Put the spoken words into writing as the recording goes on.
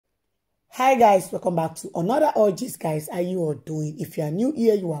Hi guys, welcome back to another orgies. Guys, how you all doing? If you are new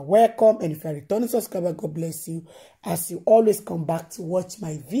here, you are welcome, and if you are a returning subscriber, God bless you as you always come back to watch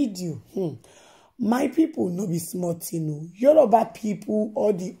my video. My people no be smart, you know. Yoruba people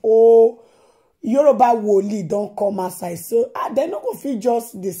or the old Yoruba woli don't come outside, so they no go fit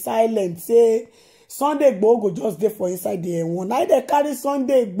just the silent say Sunday Igboho go just there for inside the one. Now they carry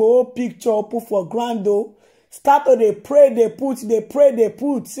Sunday Igboho picture put for ground though. Start to they pray, they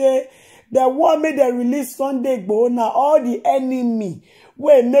put, say the one made they release Sunday Igboho. Now all the enemy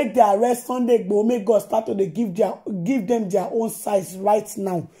will make the arrest Sunday Igboho, make God start to they give them their own size right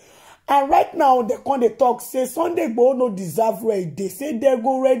now. And right now they come they talk say Sunday Igboho no deserve where they say they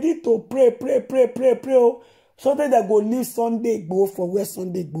go ready to pray. So they go leave Sunday Igboho for where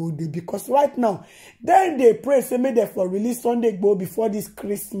Sunday Igboho dey, because right now then they pray say make they for release Sunday Igboho before this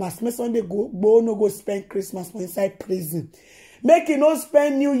Christmas. Make Sunday Igboho no go spend Christmas for inside prison. Make he no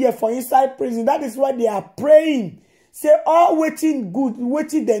spend New Year for inside prison. That is why they are praying. Say all waiting good,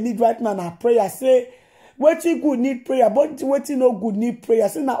 waiting they need right now na prayer. Say waiting good need prayer, but waiting no good need prayer.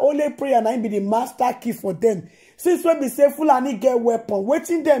 Say na only prayer na be the master key for them. Since when we say Fulani get weapon,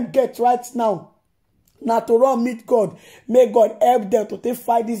 waiting them get right now. Now to run meet God, may God help them to take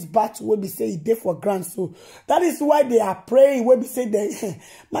fight this battle where we say it dey for grand. So that is why they are praying. Where we say they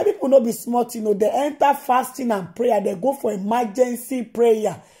my people not be smart, you know. They enter fasting and prayer. They go for emergency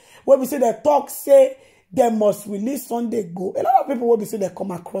prayer. Where we say they talk say they must release Sunday Igboho. A lot of people will be say they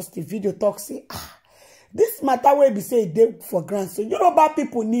come across the video talk say this matter where we say it dey for grand. So Yoruba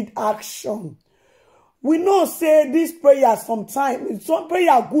people need action. We know say this prayer sometimes, some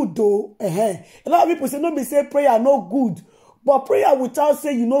prayer good though. A lot of people say no be say prayer no good, but prayer without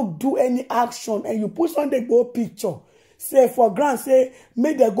say you no do any action and you put Sunday Igboho picture, say for grand, say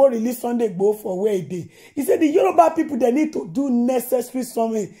make they go release Sunday Igboho for where it dey. He said the Yoruba people they need to do necessary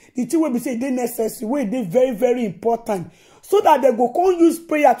something. The thing will be say they necessary, where they very important, so that they go come use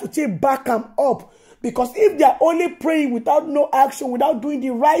prayer to take back them up. Because if they are only praying without no action, without doing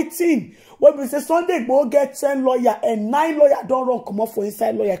the right thing, when we say Sunday Igboho get 10 lawyers and 9 lawyers don't run come up for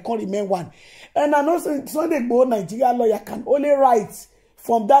inside lawyer, can't remain one. And I know Sunday Igboho Nigeria lawyer can only write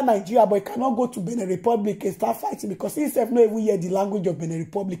from that Nigeria, but he cannot go to Benin Republic and start fighting, because he himself not even hear the language of Benin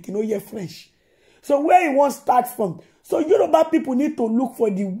Republic, he no hear French. So where he wants start from? So Yoruba people need to look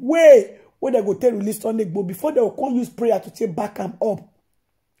for the way where they go to release Sunday Igboho before they will come use prayer to take back them up.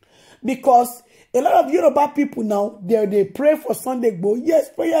 Because a lot of Yoruba people now, they pray for Sunday Igboho. Yes,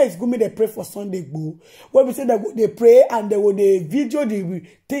 prayer is good. They pray for Sunday Igboho. When we say they pray and they will video the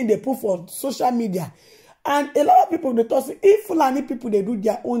thing they put for social media. And a lot of people they talk say if Fulani people they do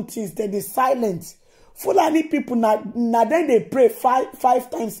their own things, then they silent. Fulani people now then they pray five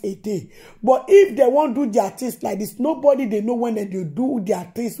times a day. But if they won't do their things like this, nobody they know when they do their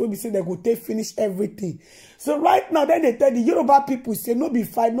things. When we say they go take finish everything. So right now then they tell the Yoruba people say no be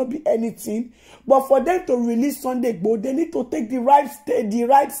fight, no be anything. But for them to release Sunday Igboho, they need to take the right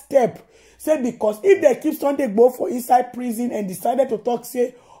step. Say because if they keep Sunday Igboho for inside prison and decided to talk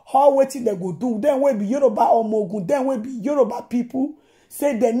say how waiting they go do, then will be Yoruba or Mogun, then will be Yoruba people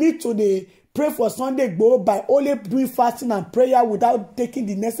say they need to pray for Sunday Igboho by only doing fasting and prayer without taking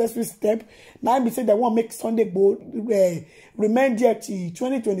the necessary step. Now we say they want to make Sunday Igboho remain there till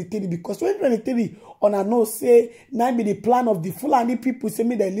 2023, because 2023 on a no say now be the plan of the Fulani people say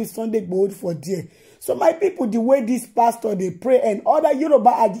me they leave Sunday Igboho for there. So my people, the way this pastor they pray and other Yoruba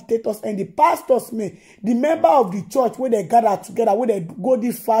agitators and the pastors, the member of the church where they gather together, where they go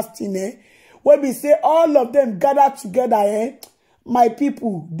this fasting, where we say all of them gather together, my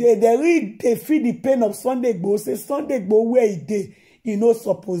people, they feel the pain of Sunday Igboho. Say Sunday Igboho where he dey, you know,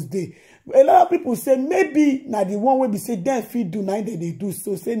 suppose dey. A lot of people say maybe now the one where we say them fit do, now they do.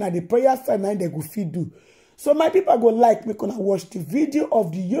 So say now the prayer side now they go fit do. So my people go like me gonna watch the video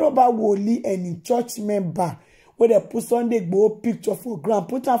of the Yoruba Woli and in church member where they put Sunday Igboho picture for ground,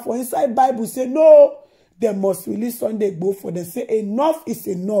 put them for inside Bible. Say no, they must release Sunday Igboho for them. Say enough is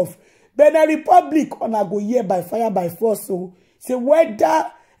enough. Benin Republic on a go here by fire by force. So say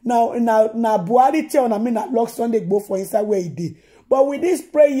whether now Buhari tell on I lock Sunday Igboho for inside where he did. But with this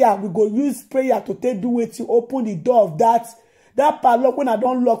prayer, we go use prayer to take do it to open the door of that padlock. When I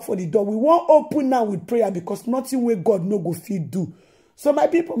don't lock for the door, we won't open now with prayer, because nothing where God no go fit do. So my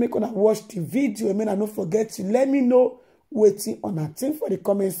people, make gonna watch the video. I don't forget to let me know waiting on a thing for the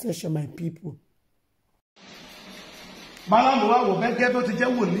comment section, my people.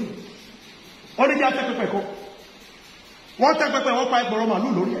 Wọ́n tẹ́ pẹpẹ wọ́n pa ẹgbọ̀rọ̀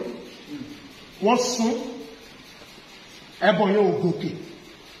màlúù lórí ẹ̀, wọ́n sún ẹbọ yẹn ò gòkè,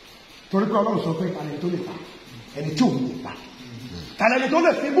 torí pé Ọlọ́run sọ pé ìpàlẹ̀ tó lè pa ẹni tí òun lè pa, tàlẹ́ni tó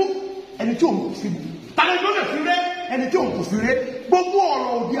lè fi bú ẹni tí òun kò fi bú tàbí tó lè fi ré ẹni tí òun kò fi ré gbogbo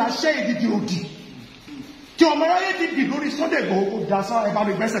ọ̀rọ̀ òdì àṣẹ ìdíje òdì tí ọmọ aráyé ti dì lórí Sunday Igboho kò dá sá ẹ bá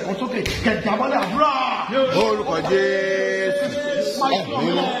mi gbẹ́sẹ̀ kan sókè kẹjà mọ́lẹ̀ àdúrà. orúkọ Jésù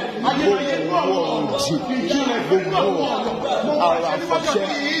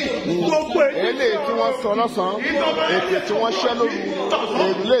gbogbo eléyìí tí wọ́n sọ lọ́sàn-án ètè tí wọ́n ṣẹ́ lóru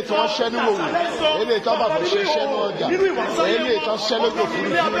èlé tí wọ́n ṣẹ́ níwòwò eléyìí tó bá fi ṣe ṣẹ́ ní ọjà eléyìí tó ṣẹ́ lójú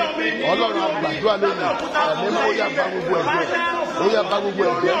òfurufú Ọlọ́run àgbàdúrà lónìí ẹ̀mí mọ́ ó yá bá gbogbo ẹ̀jẹ̀ ó yá bá gbogbo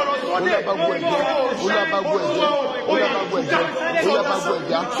ẹ̀jẹ̀ ó yá bá gbogbo ẹ̀jẹ̀ ó yá bá gbogbo ẹ̀jẹ̀ ó yá bá gbogbo ẹ̀jẹ̀ ó yá bá gbogbo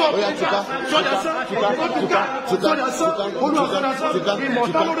ẹ̀jẹ̀ ó yá tuka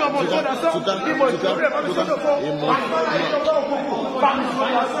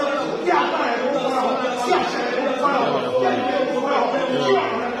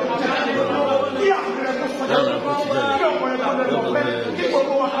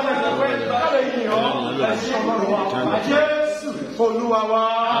Olúwa wa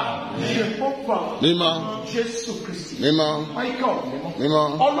mímọ́ Jésù Kristi mímọ́ mímọ́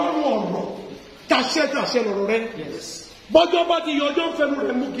Ọlọ́run ọ̀rọ̀ tàṣẹ lọ́rọ̀ rẹ bọ́jọ́ bá ti yọjọ́ fẹ́nu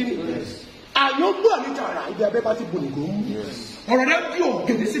rẹ mú kíni àyọ̀gbọ́ àníjà ara ibi abẹ́ bá ti bò nìkó mú ọ̀rọ̀ rẹ bí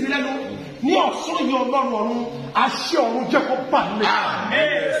ògèdè síbi lẹ́nu ní ọ̀sán yìí Ọlọ́run ọ̀run àṣẹ ọ̀run jẹ́ kó bà nílẹ̀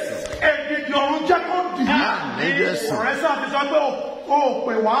èdèdè ọ̀run jẹ́ kó dì í ọ̀rẹ́ sáà ti sọ pé o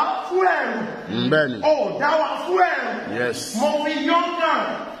pè wá fún ẹ̀rù o dá wa fún ẹ̀rù mo fi yọ̀ǹda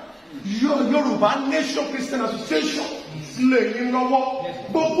Yorùbá Nation Christian Association lè ní lọ́wọ́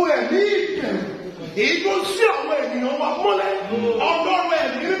gbogbo ẹ̀ ní ìbẹ̀rù èyí tó sí àwọn ènìyàn wa mọ́lẹ̀ Ọlọ́run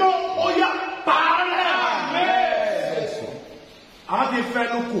ẹ̀mí mímọ́ ó yá pàálẹ̀ a ti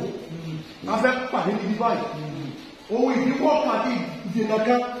fẹnu kò a fẹ́ pàdé níbi báyìí ohun ìdíwọ́ pàdé ìdènà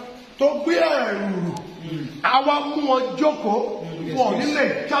kan tó gbé ẹ̀rù rù àwa mú wọn jókòó wọn nílé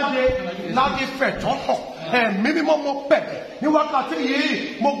jáde láti fẹ̀tọ́ hàn ẹ̀mí mímọ́ mo bẹ̀rẹ̀ ní wákàtí yìí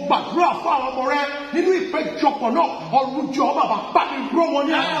mo gbàdúrà fún àwọn ọmọ rẹ nínú ìpéjọpọ̀ náà ọlùjọ bàbá bá mi rọ wọn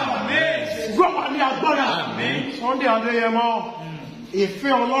ní rọ wọn ní agbára Sunday Adéyẹmọ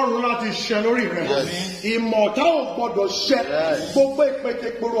ìfẹ́ Ọlọ́run láti ṣẹ lórí rẹ̀ ìmọ̀ ọ̀tá ò gbọdọ̀ ṣẹ gbogbo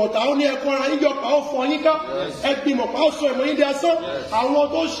ìpètèpèrò ọ̀tá ó ní ẹ̀kọ́ ara yíyọ pa ó fọ yín ká ẹgbìmọ̀ pa ó sọ ìmọ̀ yín di asán àwọn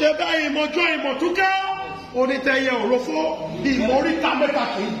tó ṣe báyìí ìmọ̀jọ́ ìmọ̀ túká onítẹ̀yẹ òròfó ìmọ̀ oríta mẹ́ta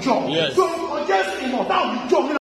kì í jọ tó ọjọ́ ìmọ̀ táwọn ìjọ